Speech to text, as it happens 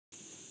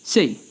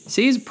C.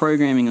 C is a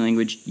programming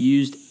language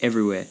used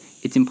everywhere.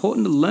 It's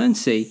important to learn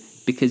C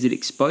because it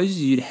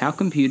exposes you to how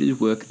computers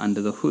work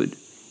under the hood.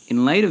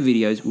 In later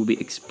videos, we'll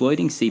be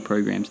exploiting C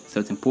programs, so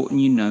it's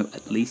important you know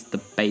at least the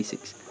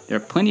basics. There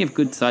are plenty of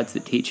good sites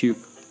that teach you.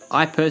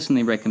 I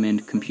personally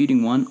recommend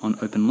Computing 1 on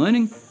Open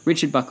Learning.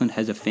 Richard Buckland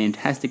has a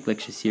fantastic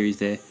lecture series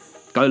there.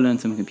 Go learn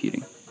some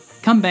computing.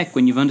 Come back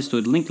when you've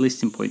understood linked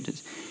lists and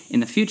pointers. In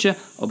the future,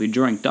 I'll be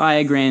drawing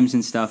diagrams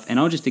and stuff, and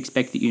I'll just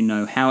expect that you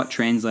know how it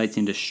translates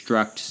into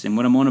structs and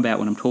what I'm on about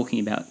when I'm talking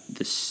about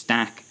the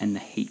stack and the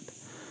heap.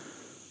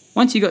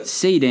 Once you've got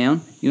C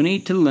down, you'll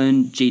need to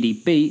learn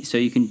GDB so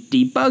you can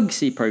debug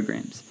C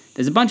programs.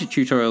 There's a bunch of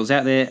tutorials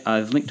out there.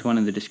 I've linked to one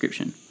in the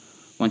description.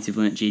 Once you've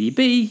learnt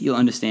GDB, you'll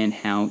understand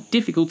how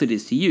difficult it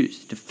is to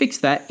use. To fix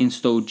that,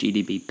 install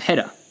GDB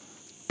peda.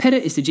 Peda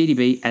is to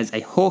GDB as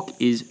a hawk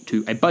is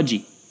to a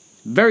budgie.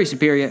 Very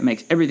superior, it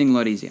makes everything a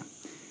lot easier.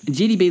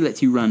 GDB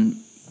lets you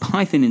run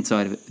Python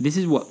inside of it. This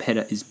is what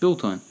peda is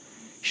built on.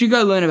 You should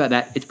go learn about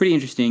that. It's pretty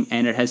interesting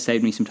and it has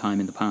saved me some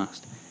time in the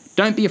past.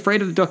 Don't be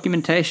afraid of the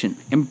documentation.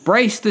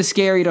 Embrace the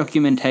scary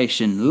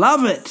documentation.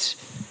 Love it!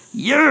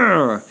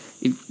 Yeah!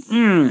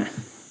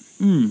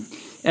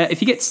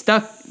 If you get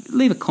stuck,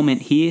 leave a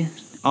comment here.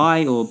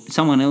 I or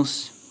someone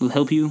else will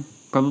help you,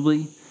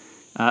 probably.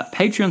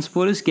 Patreon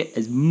supporters get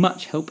as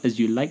much help as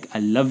you like. I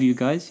love you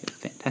guys. You're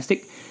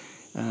fantastic.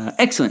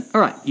 Excellent. All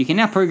right, you can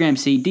now program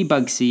C,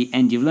 debug C,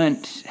 and you've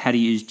learnt how to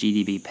use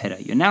GDB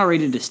peda. You're now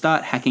ready to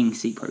start hacking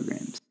C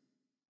programs.